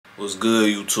What's good,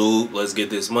 YouTube? Let's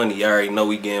get this money. You already know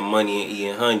we getting money and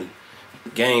eating honey.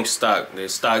 GameStop,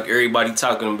 that stock everybody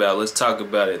talking about. Let's talk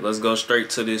about it. Let's go straight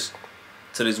to this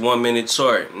 1 minute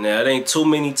chart. Now, it ain't too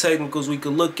many technicals we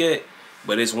could look at,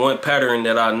 but it's one pattern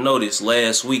that I noticed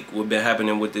last week what been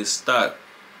happening with this stock.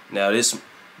 Now, this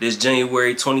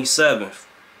January 27th,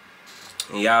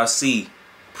 and y'all see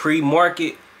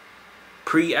pre-market,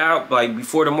 pre-out, like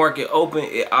before the market open,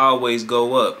 it always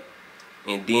go up.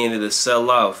 And then it'll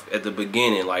sell off at the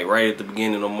beginning, like right at the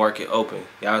beginning of the market open.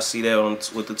 Y'all see that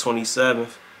with the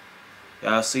 27th?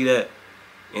 Y'all see that?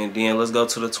 And then let's go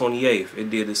to the 28th. It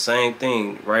did the same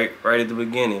thing right at the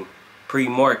beginning,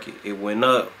 pre-market. It went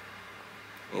up,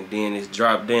 and then it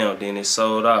dropped down. Then it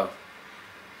sold off.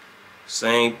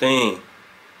 Same thing.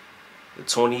 The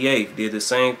 28th did the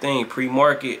same thing,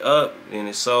 pre-market up, then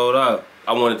it sold off.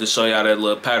 I wanted to show y'all that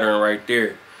little pattern right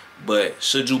there. But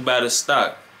should you buy the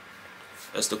stock?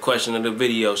 That's the question of the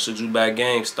video. Should you buy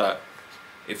GameStop?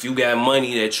 If you got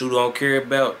money that you don't care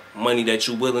about, money that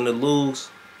you willing to lose,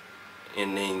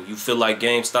 and then you feel like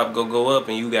GameStop go up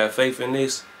and you got faith in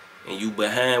this, and you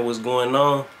behind what's going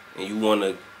on, and you want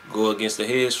to go against the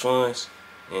hedge funds,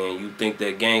 and you think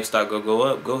that GameStop go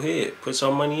up, go ahead. Put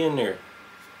some money in there.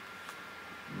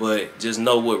 But just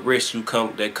know what risks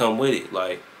that come with it.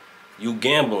 Like, you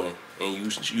gambling, and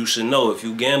you should know if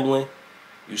you gambling,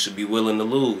 you should be willing to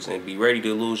lose and be ready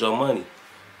to lose your money,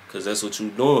 because that's what you're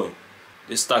doing.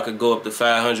 This stock could go up to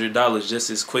 $500 just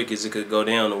as quick as it could go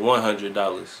down to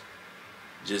 $100.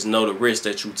 Just know the risk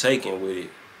that you're taking with it.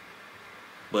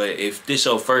 But if this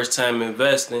your first time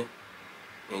investing,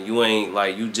 and you ain't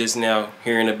like, you just now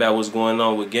hearing about what's going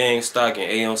on with GameStop and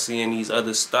AMC and these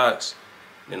other stocks,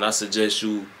 then I suggest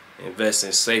you invest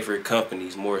in safer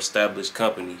companies, more established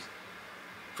companies.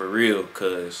 For real,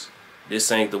 because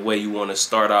this ain't the way you want to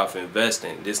start off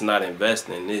investing. This not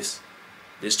investing. This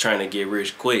trying to get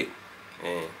rich quick.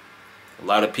 And a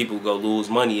lot of people go lose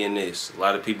money in this. A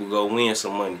lot of people go win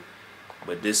some money.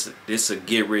 But this a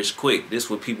get rich quick. This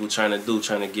what people trying to do,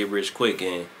 trying to get rich quick.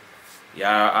 And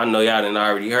y'all, I know y'all done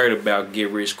already heard about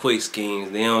get rich quick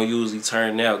schemes. They don't usually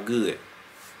turn out good.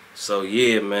 So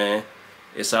yeah, man,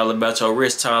 it's all about your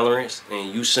risk tolerance,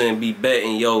 and you shouldn't be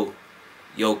betting your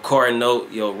car note,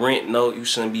 your rent note. You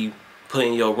shouldn't be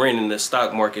putting your rent in the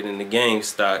stock market, in the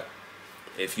GameStop.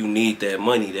 If you need that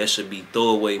money, that should be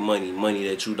throwaway money, money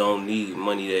that you don't need,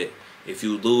 money that if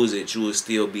you lose it, you will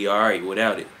still be alright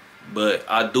without it. But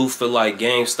I do feel like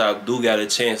GameStop do got a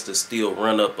chance to still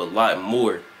run up a lot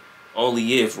more,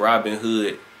 only if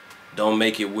Robinhood don't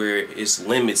make it where it's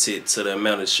limited to the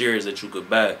amount of shares that you could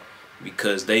buy,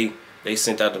 because they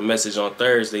sent out the message on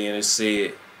Thursday and it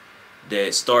said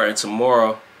that starting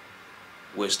tomorrow,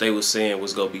 which they were saying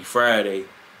was going to be Friday,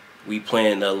 we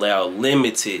plan to allow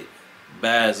limited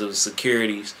buys of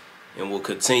securities, and will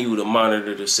continue to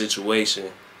monitor the situation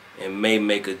and may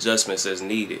make adjustments as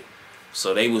needed.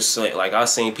 So they was saying, like, I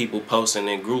seen people posting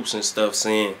in groups and stuff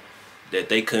saying that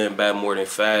they couldn't buy more than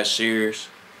 5 shares.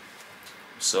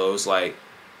 So it's like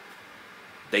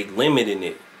they limiting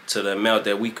it to the amount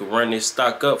that we could run this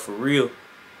stock up for real.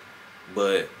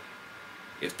 But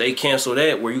if they cancel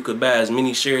that, where you could buy as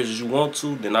many shares as you want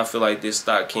to, then I feel like this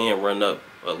stock can run up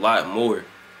a lot more.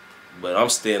 But I'm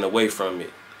staying away from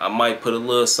it. I might put a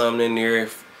little something in there.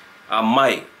 I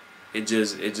might. It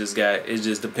just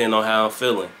depends on how I'm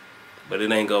feeling. But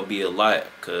it ain't gonna be a lot,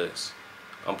 cause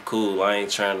I'm cool. I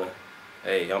ain't trying to.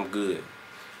 Hey, I'm good.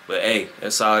 But hey,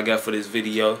 that's all I got for this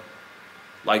video.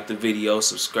 Like the video,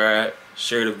 subscribe,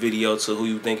 share the video to who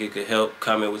you think it could help.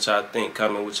 Comment what y'all think.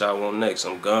 Comment what y'all want next.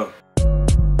 I'm gone.